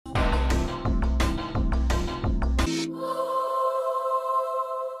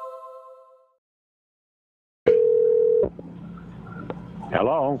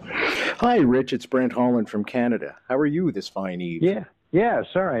Hello. Hi, Rich. It's Brent Holland from Canada. How are you this fine eve? Yeah.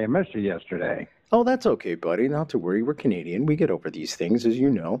 Sorry, I missed you yesterday. Oh, that's okay, buddy. Not to worry. We're Canadian. We get over these things, as you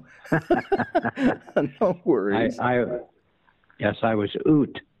know. No worries. Yes, I was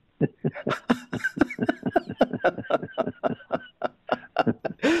oot.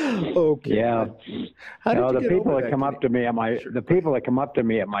 Okay. Yeah. How did you the get people over that that, come up to me the people that come up to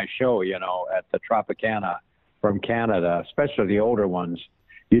me at my show, at the Tropicana from Canada, especially the older ones,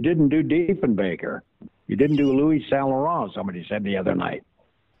 you didn't do Diefenbaker. You didn't do Louis Saint Laurent, somebody said the other night.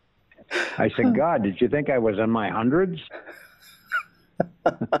 I said, God, did you think I was in my hundreds?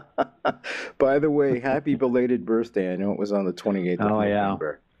 By the way, happy belated birthday. I know it was on the 28th of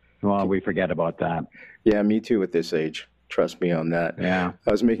November. Well, we forget about that. Yeah, me too at this age. Trust me on that. Yeah.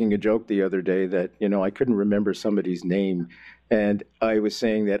 I was making a joke the other day that, I couldn't remember somebody's name. And I was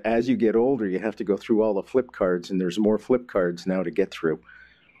saying that as you get older, you have to go through all the flip cards, and there's more flip cards now to get through.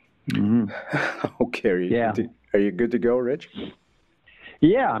 Mm-hmm. Okay. Are you good to go, Rich?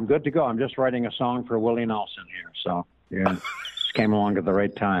 Yeah, I'm good to go. I'm just writing a song for Willie Nelson here. So, just came along at the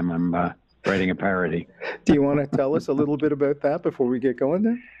right time. I'm writing a parody. Do you want to tell us a little bit about that before we get going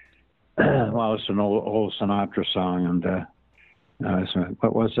there? Well, it's an old Sinatra song, and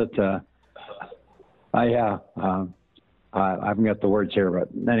what was it? I haven't got the words here, but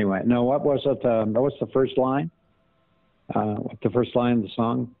anyway, no. What was it? What's the first line? What's the first line of the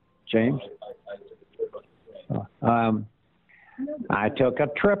song, James? I took a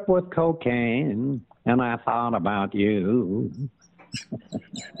trip with cocaine, and I thought about you.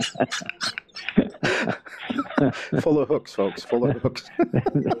 Full of hooks, folks. Full of hooks.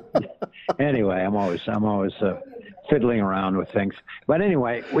 Anyway, I'm always fiddling around with things. But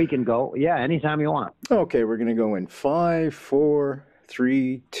anyway, we can go. Yeah, anytime you want. Okay, we're gonna go in 5, 4,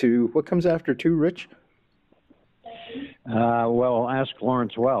 3, 2. What comes after 2, Rich? Well, ask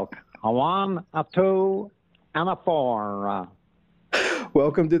Lawrence Welk. A 1, a 2, and a 4.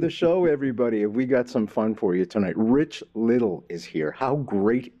 Welcome to the show, everybody. We got some fun for you tonight. Rich Little is here. How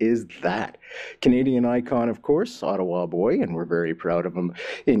great is that? Canadian icon, of course, Ottawa boy, and we're very proud of him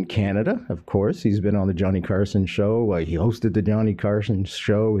in Canada, of course. He's been on the Johnny Carson show. He hosted the Johnny Carson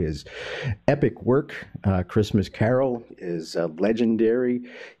show. His epic work, Christmas Carol, is legendary.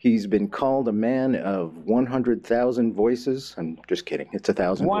 He's been called a man of 100,000 voices. I'm just kidding. It's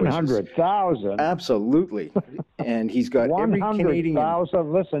 1,000 voices. 100,000? Absolutely. And he's got every Canadian... 100,000?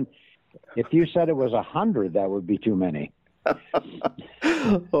 Listen, if you said it was 100, that would be too many.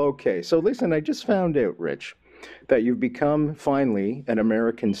 Okay, so listen, I just found out, Rich, that you've become finally an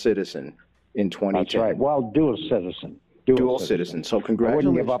American citizen in 2010. That's right. Well, dual citizen. Dual citizen. So congratulations. I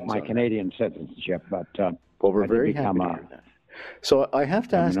wouldn't give up my Canadian citizenship, but well, we're very happy to hear that. So I have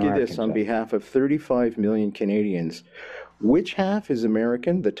to ask you this on behalf of 35 million Canadians. Which half is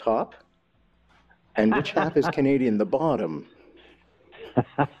American, the top, and which half is Canadian, the bottom?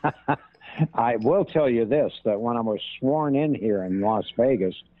 I will tell you this, that when I was sworn in here in Las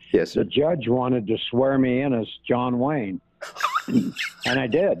Vegas, yes, the judge wanted to swear me in as John Wayne, and I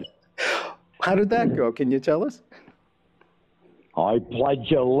did. How did that go? Can you tell us? I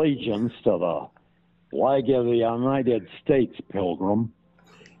pledge allegiance to the flag of the United States, Pilgrim.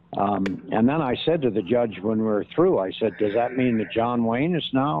 And then I said to the judge when we were through, I said, does that mean that John Wayne is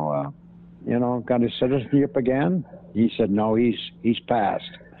now, got his citizenship again? He said, no, he's passed.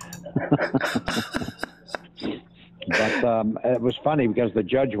 But it was funny because the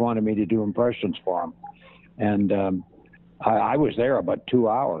judge wanted me to do impressions for him. And I was there about 2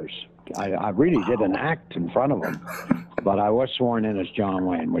 hours. I really did an act in front of him. But I was sworn in as John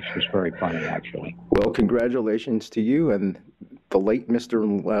Wayne, which was very funny, actually. Well, congratulations to you and the late Mr.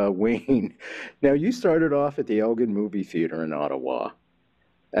 Wayne. Now, you started off at the Elgin Movie Theater in Ottawa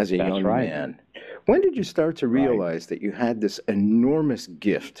as a young man. When did you start to realize that you had this enormous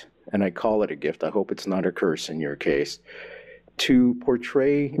gift, and I call it a gift, I hope it's not a curse in your case, to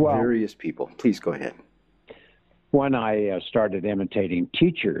portray various people? Please go ahead. When I started imitating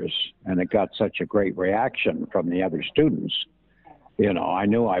teachers, and it got such a great reaction from the other students, I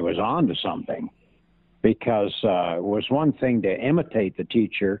knew I was on to something, because it was one thing to imitate the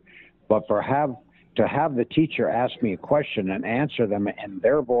teacher, but to have the teacher ask me a question and answer them in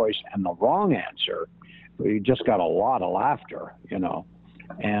their voice and the wrong answer, you just got a lot of laughter,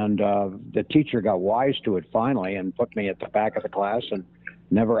 And the teacher got wise to it finally and put me at the back of the class and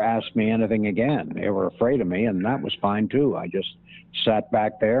never asked me anything again. They were afraid of me, and that was fine too. I just sat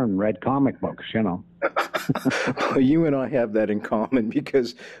back there and read comic books, Well, you and I have that in common,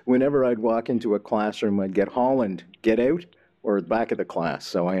 because whenever I'd walk into a classroom, I'd get Holland, get out, or the back of the class,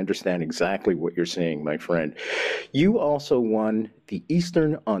 so I understand exactly what you're saying, my friend. You also won the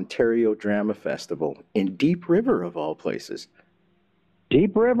Eastern Ontario Drama Festival in Deep River, of all places.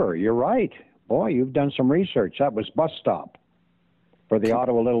 Deep River, you're right. Boy, you've done some research. That was Bus Stop for the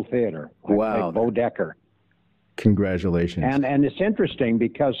Ottawa Little Theatre. Wow. Bo Decker. Congratulations. And it's interesting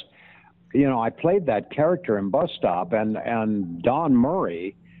because, I played that character in Bus Stop, and Don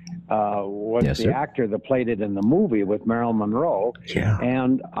Murray was the actor that played it in the movie with Marilyn Monroe. Yeah.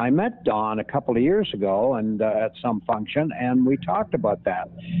 And I met Don a couple of years ago and at some function, and we talked about that.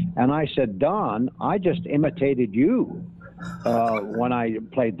 And I said, Don, I just imitated you when I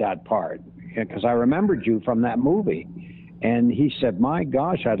played that part, because I remembered you from that movie. And he said, my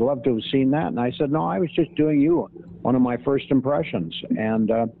gosh, I'd love to have seen that. And I said, no, I was just doing you, one of my first impressions.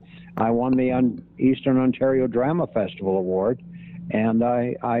 And I won the Eastern Ontario Drama Festival Award. And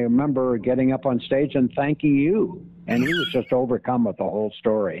I remember getting up on stage and thanking you. And he was just overcome with the whole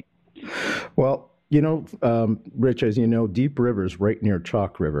story. Well, Rich, as you know, Deep River is right near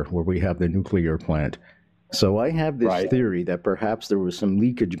Chalk River, where we have the nuclear plant. So I have this theory that perhaps there was some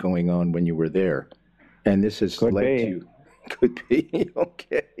leakage going on when you were there. And this has led to... Could be.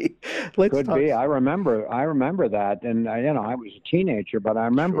 Okay. Could be. I remember that. And, I was a teenager, but I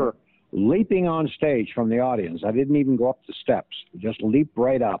remember leaping on stage from the audience. I didn't even go up the steps. Just leaped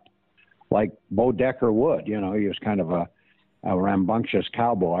right up like Bo Decker would. He was kind of a rambunctious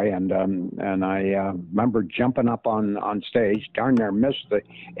cowboy. And I remember jumping up on stage. Darn near missed the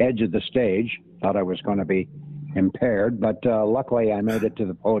edge of the stage. Thought I was going to be impaired. But luckily I made it to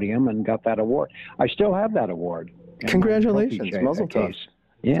the podium and got that award. I still have that award. Congratulations, Mazel Tov.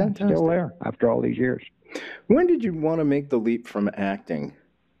 Yeah, fantastic. Still there after all these years. When did you want to make the leap from acting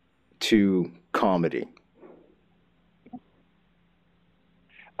to comedy?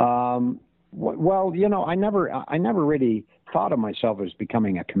 Well, I never really thought of myself as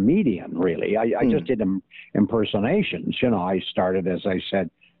becoming a comedian, really. I just did impersonations. I started, as I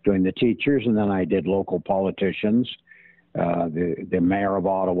said, doing the teachers, and then I did local politicians. The mayor of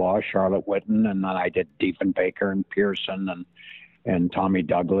Ottawa, Charlotte Whitten, and then I did Diefenbaker and Pearson and Tommy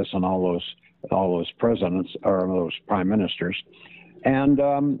Douglas and all those presidents or those prime ministers. And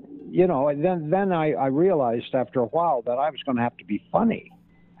then I realized after a while that I was going to have to be funny.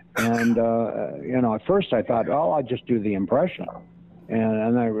 And at first I thought, I'll just do the impression.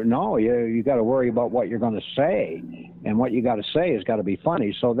 And you got to worry about what you're going to say, and what you got to say has got to be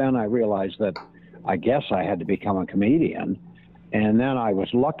funny. So then I realized that I guess I had to become a comedian. And then I was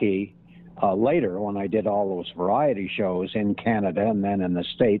lucky later when I did all those variety shows in Canada and then in the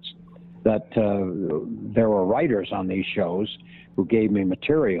States that there were writers on these shows who gave me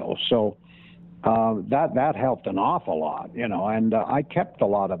material. So that helped an awful lot, and I kept a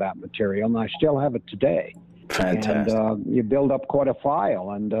lot of that material, and I still have it today. Fantastic. And you build up quite a file,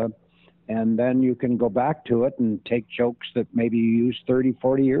 and then you can go back to it and take jokes that maybe you used 30,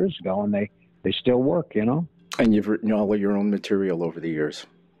 40 years ago, and they still work, And you've written all of your own material over the years.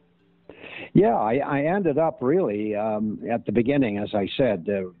 Yeah, I ended up really, at the beginning, as I said,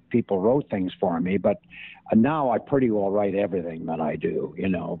 people wrote things for me, but now I pretty well write everything that I do,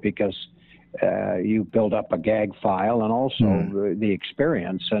 because you build up a gag file and also the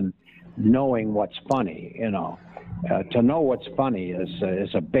experience and knowing what's funny, to know what's funny is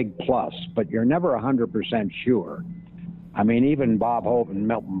a big plus, but you're never 100% sure. I mean, even Bob Hope and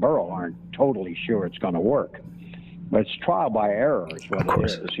Milton Berle aren't totally sure it's going to work. But it's trial by error is what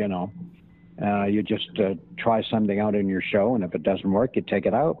it is, You just try something out in your show, and if it doesn't work, you take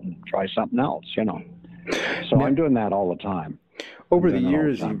it out and try something else, So now, I'm doing that all the time. Over the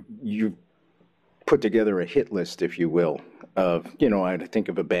years, you've put together a hit list, if you will, of, I think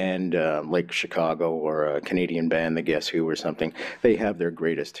of a band like Chicago or a Canadian band, the Guess Who or something. They have their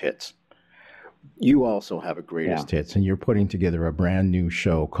greatest hits. You also have a greatest hits, and you're putting together a brand new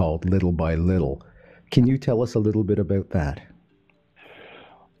show called Little by Little. Can you tell us a little bit about that?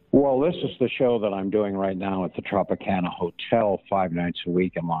 Well, this is the show that I'm doing right now at the Tropicana Hotel 5 nights a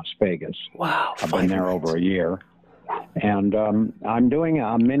week in Las Vegas. Wow. I've been there over a year. And I'm doing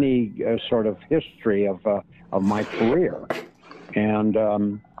a mini sort of history of my career. And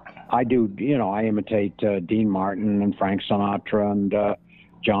I do, I imitate Dean Martin and Frank Sinatra and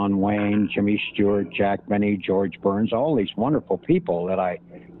John Wayne, Jimmy Stewart, Jack Benny, George Burns, all these wonderful people that I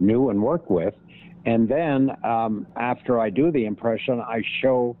knew and worked with. And then after I do the impression, I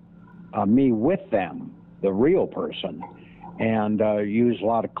show me with them, the real person, and use a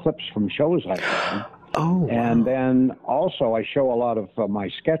lot of clips from shows I've done. Oh, and then also I show a lot of my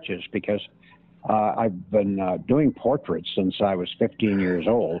sketches because I've been doing portraits since I was 15 years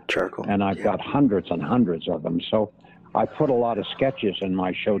old. Charcoal. And I've got hundreds and hundreds of them. So I put a lot of sketches in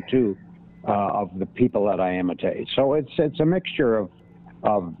my show too, of the people that I imitate. So it's a mixture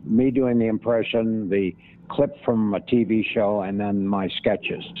of me doing the impression, the clip from a TV show, and then my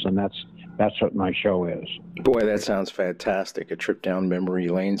sketches, and that's what my show is. Boy, that sounds fantastic. A trip down memory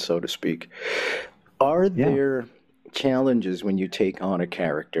lane, so to speak. Are there challenges when you take on a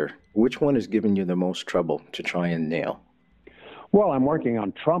character? Which one has given you the most trouble to try and nail? Well, I'm working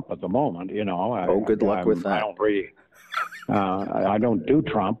on Trump at the moment, you know. Good luck with that. I don't really, I don't do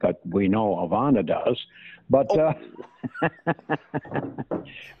Trump, but we know Ivana does. But,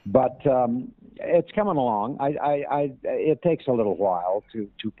 it's coming along. It takes a little while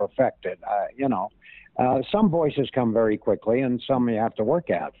to perfect it. You know, some voices come very quickly, and some you have to work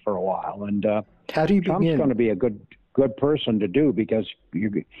at for a while. And how do you Trump's begin? going to be a good person to do because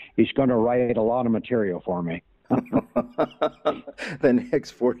he's going to write a lot of material for me. The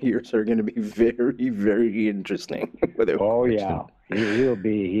next 4 years are going to be very, very interesting. Oh yeah, he'll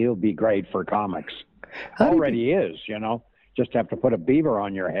be great for comics. Already is, you know. Just have to put a beaver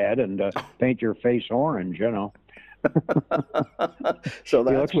on your head and paint your face orange, you know. So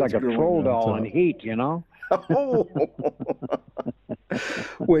he looks like a troll doll in Heat, you know. Oh.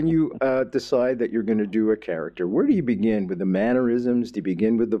 When you decide that you're going to do a character, where do you begin? With the mannerisms? Do you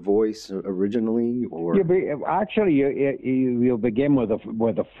begin with the voice originally, or you'll begin with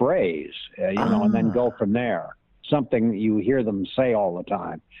a phrase, you know, and then go from there. Something you hear them say all the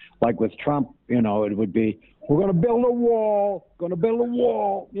time. Like with Trump, you know, it would be, "We're going to build a wall. Going to build a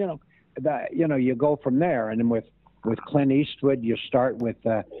wall." You know, that, you know, you go from there. And then with Clint Eastwood, you start with,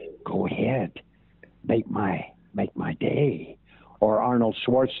 "Go ahead, make my day." Or Arnold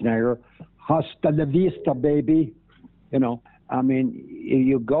Schwarzenegger, "Hasta la vista, baby." You know, I mean,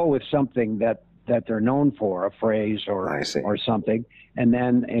 you go with something that they're known for, a phrase or something, and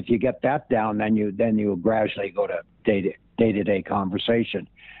then if you get that down, then you gradually go to day-to-day conversation.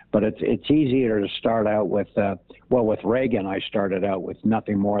 But it's easier to start out with with Reagan, I started out with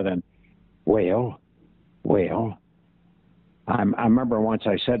nothing more than, well. I remember once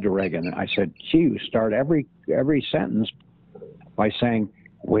I said to Reagan, I said, "Gee, you start every sentence by saying,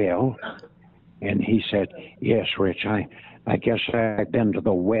 well," and he said, "Yes, Rich, I guess I've been to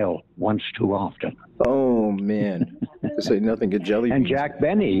the well once too often." Oh man, to say nothing but jelly beans. And Jack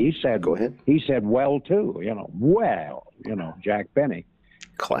Benny, he said, "Go ahead." He said, "Well," too, you know, well, you know, Jack Benny.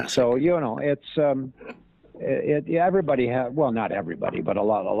 Classic. So you know, it's everybody has, well, not everybody, but a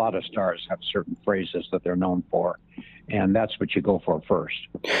lot of stars have certain phrases that they're known for, and that's what you go for first.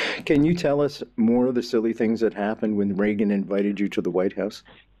 Can you tell us more of the silly things that happened when Reagan invited you to the White House?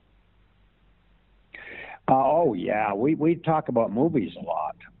 Oh yeah, we talk about movies a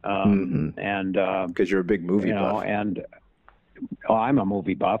lot, and because you're a big movie buff. And I'm a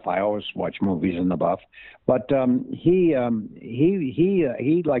movie buff. I always watch movies in the buff. But he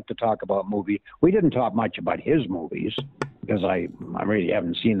liked to talk about movies. We didn't talk much about his movies because I really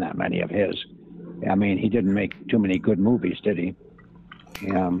haven't seen that many of his. I mean, he didn't make too many good movies, did he?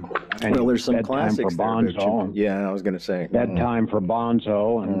 Well, there's some classics for Bonzo. Yeah, I was going to say. Bedtime for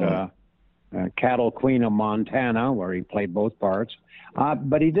Bonzo and Cattle Queen of Montana, where he played both parts.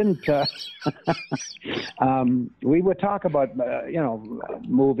 But he didn't. We would talk about,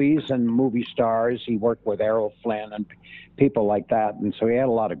 movies and movie stars. He worked with Errol Flynn and people like that, and so he had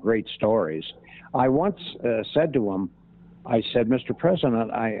a lot of great stories. I once said to him, I said, "Mr.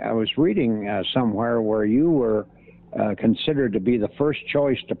 President, I was reading somewhere where you were considered to be the first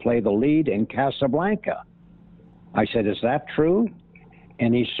choice to play the lead in Casablanca." I said, "Is that true?"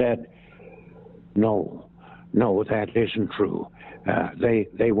 And he said, No, that isn't true.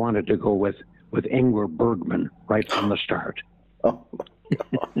 They wanted to go with Ingmar Bergman right from the start." Oh.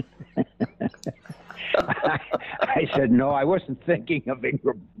 I said, "No, I wasn't thinking of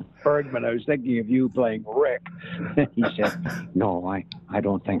Ingmar Bergman. I was thinking of you playing Rick." He said, "No, I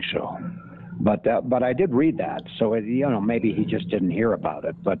don't think so." But I did read that, so maybe he just didn't hear about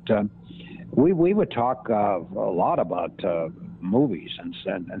it. But we would talk a lot about movies and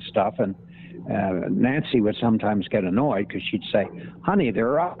stuff, and Nancy would sometimes get annoyed because she'd say, "Honey,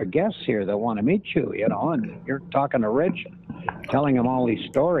 there are other guests here that want to meet you, and you're talking to Rich, telling him all these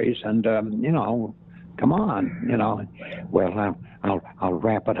stories, and come on, Well, I'll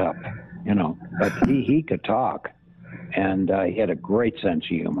wrap it up, But he could talk, and he had a great sense of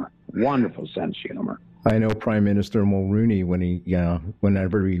humor, wonderful sense of humor. I know Prime Minister Mulroney,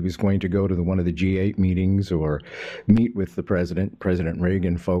 whenever he was going to go to one of the G8 meetings or meet with the President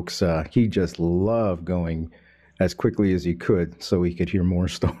Reagan folks, he just loved going as quickly as he could so he could hear more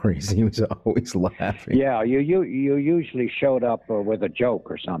stories. He was always laughing. Yeah, you usually showed up with a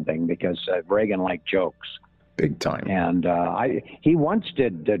joke or something because Reagan liked jokes. Big time. And he once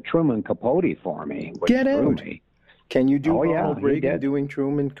did Truman Capote for me. Which Get threw out. Me. Can you do Oh, Ronald yeah, Reagan doing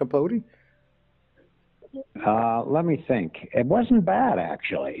Truman Capote? Let me think. It wasn't bad,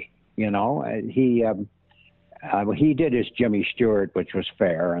 actually. You know, he did his Jimmy Stewart, which was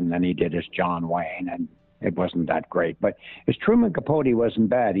fair, and then he did his John Wayne, and it wasn't that great. But his Truman Capote wasn't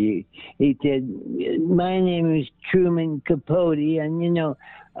bad. He did, my name is Truman Capote, and, you know,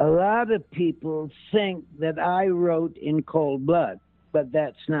 a lot of people think that I wrote in cold blood, but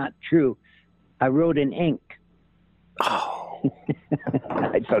that's not true. I wrote in ink. Oh.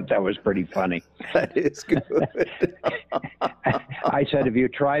 I thought that was pretty funny. That is good. I said, have you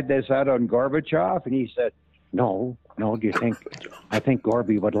tried this out on Gorbachev? And he said, no, do you think, I think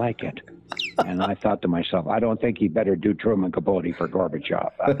Gorby would like it. And I thought to myself, I don't think he better do Truman Capote for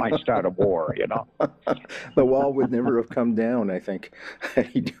Gorbachev. That might start a war, you know. The wall would never have come down, I think, had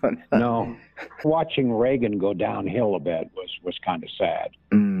he done that. No. Watching Reagan go downhill a bit was kind of sad,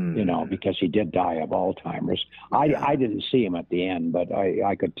 you know, because he did die of Alzheimer's. I didn't see him at the end, but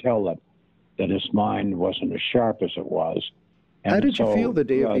I could tell that his mind wasn't as sharp as it was. And how did you feel the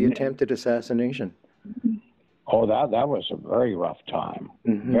day of the attempted assassination? Oh, that was a very rough time,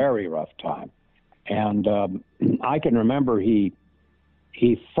 very rough time. And I can remember he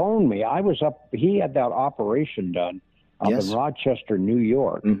phoned me. I was up, he had that operation done up in Rochester, New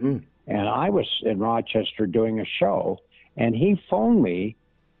York. And I was in Rochester doing a show, and he phoned me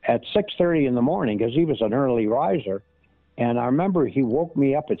at 6:30 in the morning because he was an early riser. And I remember he woke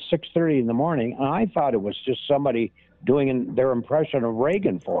me up at 6:30 in the morning, and I thought it was just somebody doing their impression of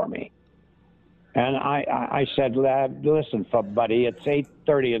Reagan for me. And I said, listen, buddy, it's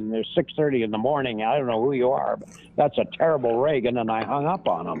 8:30 and there's 6:30 in the morning. I don't know who you are, but that's a terrible Reagan. And I hung up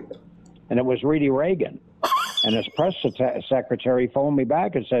on him. And it was really Reagan. And his press secretary phoned me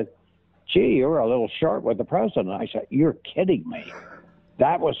back and said, gee, you were a little short with the president. I said, you're kidding me.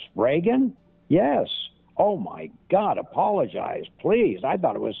 That was Reagan? Yes. Oh, my God, apologize, please. I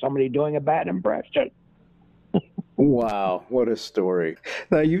thought it was somebody doing a bad impression. Wow, what a story.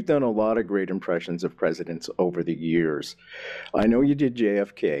 Now, you've done a lot of great impressions of presidents over the years. I know you did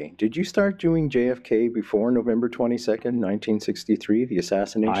JFK. Did you start doing JFK before November 22nd, 1963, the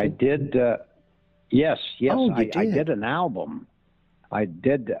assassination? I did, yes. Oh, you I did an album. I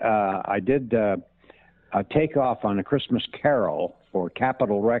did a takeoff on A Christmas Carol for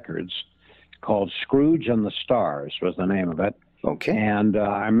Capitol Records called Scrooge and the Stars was the name of it. Okay. And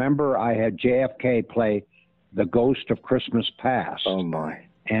I remember I had JFK play The Ghost of Christmas Past. Oh, my.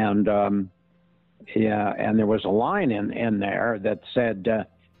 And, and there was a line in there that said,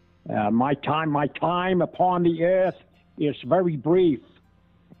 my time upon the earth is very brief.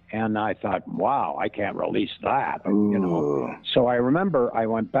 And I thought, wow, I can't release that, you know. So I remember I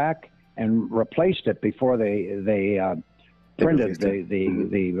went back and replaced it before they printed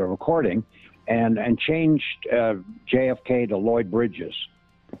the recording and changed JFK to Lloyd Bridges.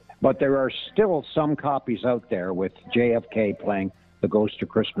 But there are still some copies out there with JFK playing The Ghost of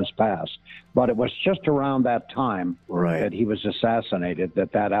Christmas Past. But it was just around that time that he was assassinated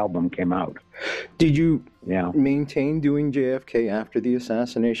that album came out. Did you maintain doing JFK after the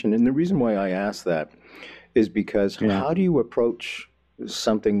assassination? And the reason why I ask that is because how do you approach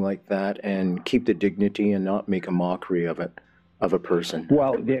something like that and keep the dignity and not make a mockery of it, of a person?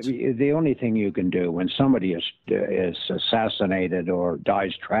 Well, the only thing you can do when somebody is assassinated or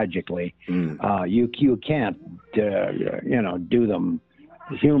dies tragically, you can't do them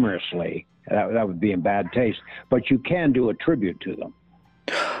humorously. That would be in bad taste. But you can do a tribute to them.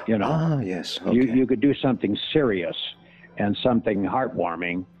 You know. Yes. Okay. You could do something serious and something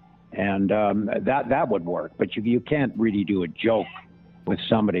heartwarming, and that would work. But you can't really do a joke with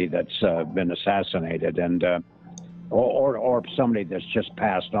somebody that's been assassinated and. Or somebody that's just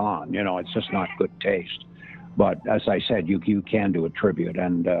passed on. You know, it's just not good taste. But as I said, you can do a tribute,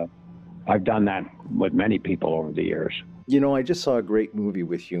 and I've done that with many people over the years. You know, I just saw a great movie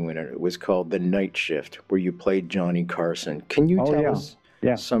with you in it. It was called The Night Shift, where you played Johnny Carson. Can you tell us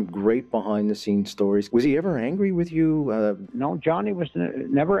some great behind-the-scenes stories? Was he ever angry with you? No, Johnny was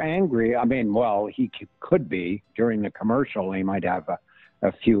never angry. I mean, well, he could be. During the commercial, he might have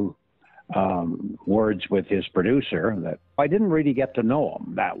a few words with his producer that I didn't really get to know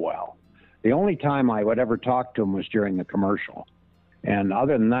him that well. The only time I would ever talk to him was during the commercial. And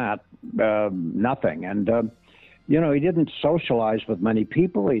other than that, nothing. And, he didn't socialize with many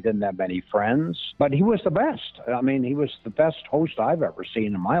people. He didn't have many friends, but he was the best. I mean, he was the best host I've ever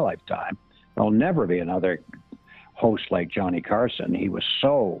seen in my lifetime. There'll never be another host like Johnny Carson. He was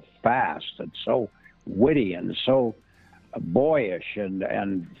so fast and so witty and so boyish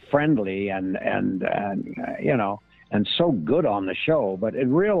and friendly and you know, and so good on the show. But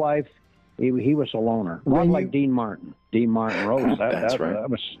in real life, he was a loner. Not like Dean Martin. Dean Martin Rose. That's right. That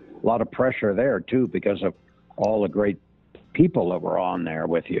was a lot of pressure there, too, because of all the great people that were on there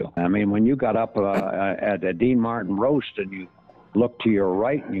with you. I mean, when you got up at a Dean Martin roast and you looked to your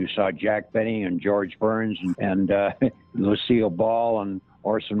right and you saw Jack Benny and George Burns and Lucille Ball and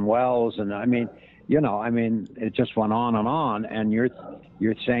Orson Welles, and I mean, you know, I mean, it just went on, and you're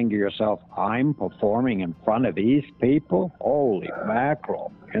saying to yourself, I'm performing in front of these people? Holy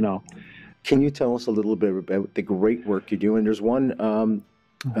mackerel, you know. Can you tell us a little bit about the great work you do? And there's one,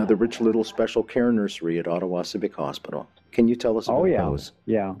 the Rich Little Special Care Nursery at Ottawa Civic Hospital. Can you tell us about those?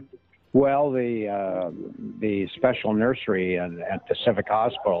 Yeah. Well, the special nursery at the Civic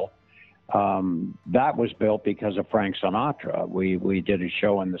Hospital, that was built because of Frank Sinatra. We did a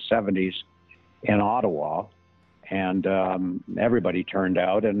show in the 70s in Ottawa, and everybody turned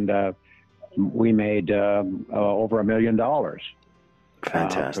out, and we made over $1 million.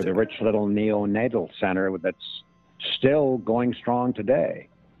 Fantastic. For the Rich Little Neonatal Center that's still going strong today.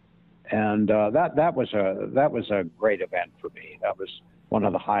 And that was a great event for me. That was one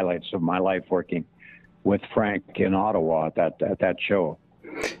of the highlights of my life, working with Frank in Ottawa at that show.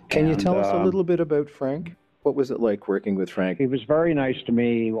 Can you tell us a little bit about Frank? What was it like working with Frank? He was very nice to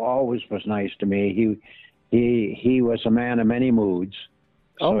me. He always was nice to me. He was a man of many moods,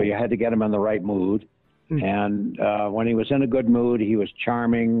 so you had to get him in the right mood. And when he was in a good mood, he was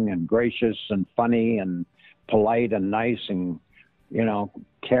charming and gracious and funny and polite and nice and, you know,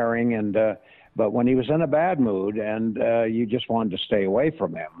 caring. And but when he was in a bad mood, and you just wanted to stay away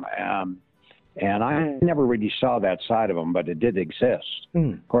from him. And I never really saw that side of him, but it did exist.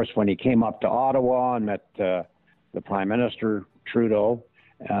 Of course, when he came up to Ottawa and met the Prime Minister, Trudeau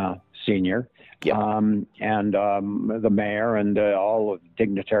Sr., and the mayor and all the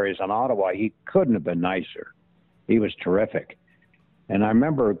dignitaries in Ottawa, he couldn't have been nicer. He was terrific. And I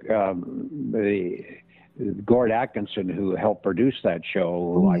remember the Gord Atkinson, who helped produce that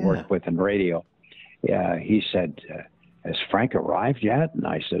show, who I worked with in radio, he said, has Frank arrived yet? And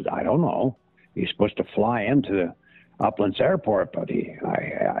I said, I don't know. He's supposed to fly into Uplands Airport, but he's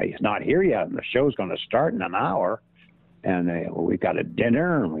not here yet, and the show's going to start in an hour. And we got a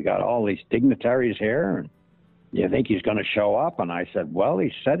dinner, and we got all these dignitaries here. And you think he's going to show up? And I said, well,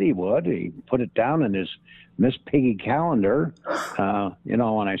 he said he would. He put it down in his Miss Piggy calendar, you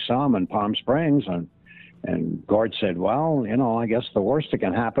know, when I saw him in Palm Springs. And Gord said, well, you know, I guess the worst that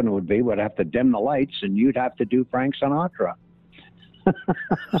can happen would be we'd have to dim the lights, and you'd have to do Frank Sinatra.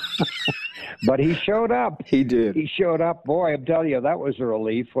 But he showed up. He did. He showed up. Boy, I'm telling you, that was a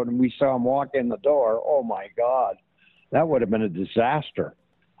relief when we saw him walk in the door. Oh, my God. That would have been a disaster.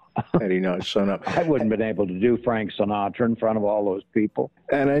 Had he not shown up. I wouldn't have been able to do Frank Sinatra in front of all those people.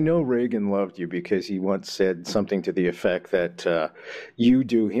 And I know Reagan loved you because he once said something to the effect that you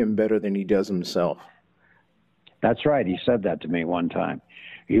do him better than he does himself. That's right. He said that to me one time.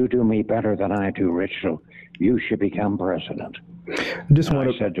 You do me better than I do, Rich, so you should become president.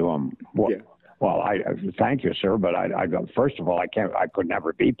 I said to him, well, I thank you, sir, but I first of all, I could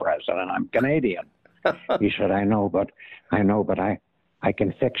never be president. I'm Canadian. He said, I know, but I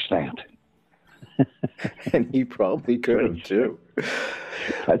can fix that. And he probably could have, too.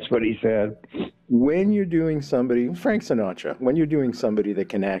 That's what he said. When you're doing somebody, Frank Sinatra, when you're doing somebody that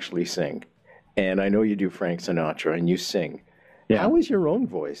can actually sing, and I know you do Frank Sinatra and you sing, how is your own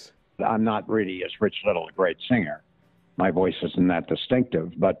voice? I'm not really, as Rich Little, a great singer. My voice isn't that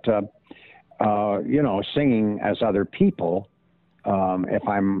distinctive, but, you know, singing as other people, if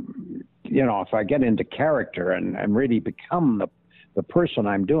I get into character and really become the person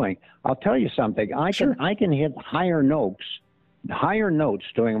I'm doing, I'll tell you something. I can hit higher notes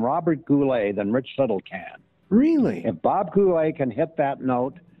doing Robert Goulet than Rich Little can. Really? If Bob Goulet can hit that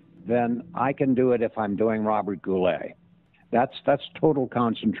note, then I can do it if I'm doing Robert Goulet. That's total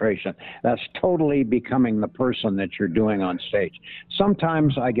concentration. That's totally becoming the person that you're doing on stage.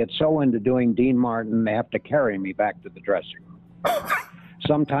 Sometimes I get so into doing Dean Martin, they have to carry me back to the dressing room.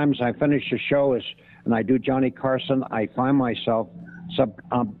 Sometimes I finish a show and I do Johnny Carson. I find myself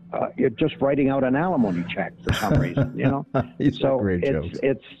just writing out an alimony check for some reason, you know.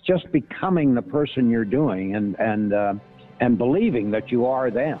 It's just becoming the person you're doing and believing that you are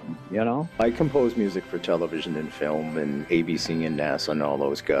them, you know. I compose music for television and film and ABC and NASA and all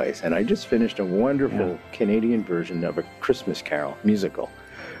those guys. And I just finished a wonderful Canadian version of A Christmas Carol musical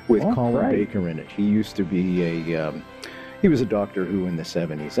with Colin Baker in it. He used to be he was a Doctor Who in the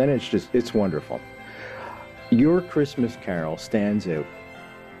 70s, and it's wonderful. Your Christmas Carol stands out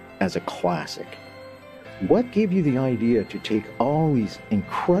as a classic. What gave you the idea to take all these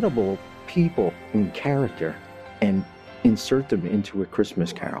incredible people in character and insert them into A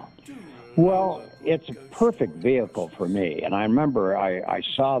Christmas Carol? Well, it's a perfect vehicle for me. And I remember I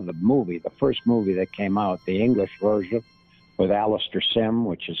saw the movie, the first movie that came out, the English version with Alistair Sim,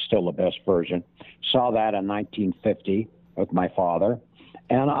 which is still the best version. Saw that in 1950 with my father.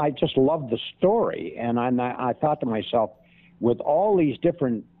 And I just loved the story. And I thought to myself, with all these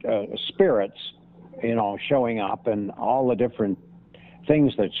different spirits, you know, showing up and all the different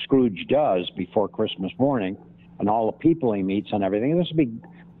things that Scrooge does before Christmas morning and all the people he meets and everything, this would be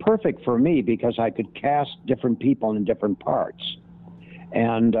perfect for me because I could cast different people in different parts.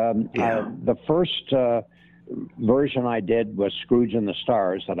 And the first version I did was Scrooge and the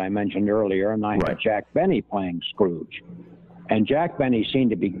Stars that I mentioned earlier, and I had Jack Benny playing Scrooge. And Jack Benny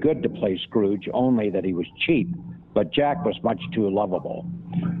seemed to be good to play Scrooge, only that he was cheap, but Jack was much too lovable.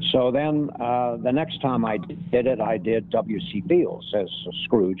 So then the next time I did it, I did W.C. Fields as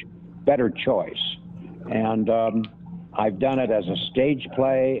Scrooge, better choice. And I've done it as a stage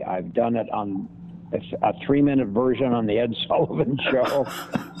play. I've done it on a 3-minute version on the Ed Sullivan Show.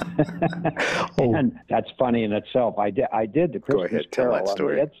 And that's funny in itself. I did the Christmas Carol on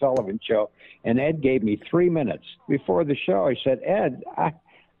the Ed Sullivan Show, and Ed gave me 3 minutes. Before the show, I said, Ed,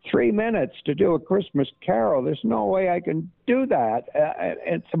 3 minutes to do A Christmas Carol. There's no way I can do that.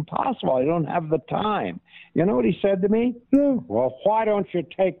 It's impossible. I don't have the time. You know what he said to me? No. Well, why don't you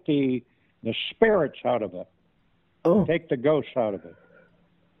take the spirits out of it? Oh. Take the ghosts out of it.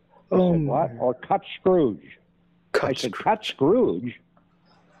 I said, what? Or cut Scrooge. I said, cut Scrooge?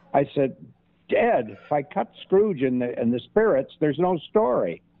 I said, Ed, if I cut Scrooge and the spirits, there's no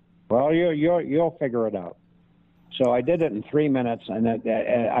story. Well, you'll figure it out. So I did it in 3 minutes, and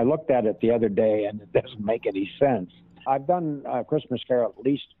I looked at it the other day, and it doesn't make any sense. I've done Christmas Carol at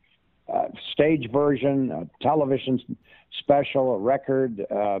least stage version, a television special, a record,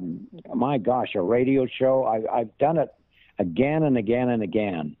 my gosh, a radio show. I've done it again and again and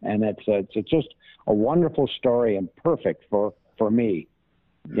again, and it's just a wonderful story and perfect for me,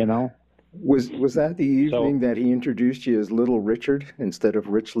 you know. Was that the evening that he introduced you as Little Richard instead of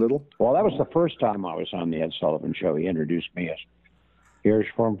Rich Little? Well, that was the first time I was on the Ed Sullivan Show. He introduced me as, here,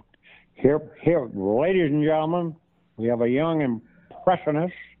 ladies and gentlemen, we have a young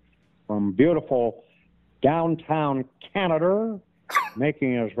impressionist from beautiful downtown Canada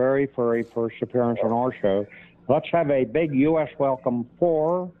making his very, very first appearance on our show. Let's have a big U.S. welcome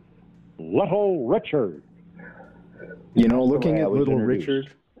for Little Richard. You know, looking at Little Richard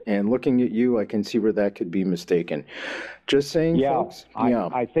and looking at you, I can see where that could be mistaken. Just saying, folks.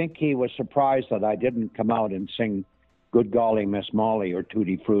 I think he was surprised that I didn't come out and sing Good Golly Miss Molly or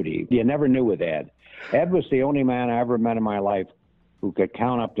Tutti Frutti. You never knew with Ed. Ed was the only man I ever met in my life who could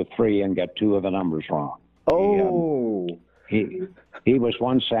count up to 3 and get 2 of the numbers wrong. Oh. He was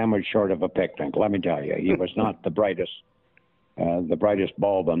one sandwich short of a picnic, let me tell you. He was not the brightest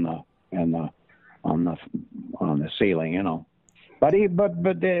bulb on the ceiling, you know. But it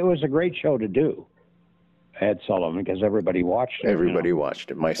was a great show to do, Ed Sullivan, because everybody watched it. Everybody watched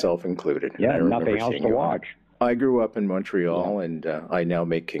it, myself included. Yeah, nothing else to watch. I grew up in Montreal, and I now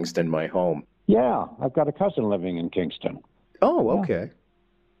make Kingston my home. Yeah, I've got a cousin living in Kingston. Oh, okay.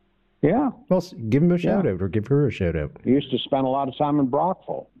 Yeah. Well, give him a shout out or give her a shout out. We used to spend a lot of time in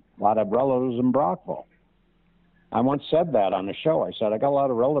Brockville, a lot of relatives in Brockville. I once said that on the show. I said, I got a lot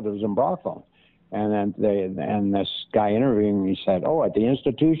of relatives in Brockville. And then this guy interviewing me said, oh, at the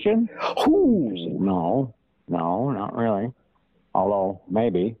institution? Ooh. I said, no, not really. Although,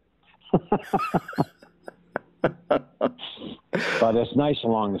 maybe. But it's nice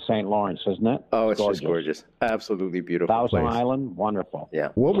along the St. Lawrence, isn't it? Oh, it's just gorgeous. Absolutely beautiful. Thousand Island, wonderful. Yeah.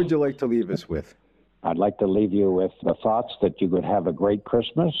 What would you like to leave us with? I'd like to leave you with the thoughts that you could have a great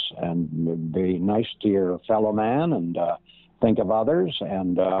Christmas and be nice to your fellow man and think of others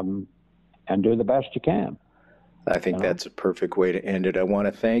and do the best you can. I think that's a perfect way to end it. I want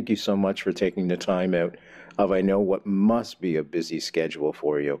to thank you so much for taking the time out of, I know, what must be a busy schedule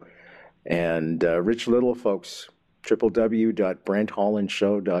for you. And Rich Little, folks,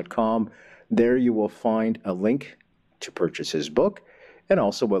 www.brenthollandshow.com. There you will find a link to purchase his book and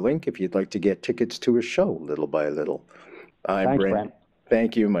also a link if you'd like to get tickets to his show, Little by Little. Thanks, Brent.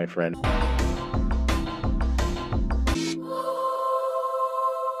 Thank you, my friend.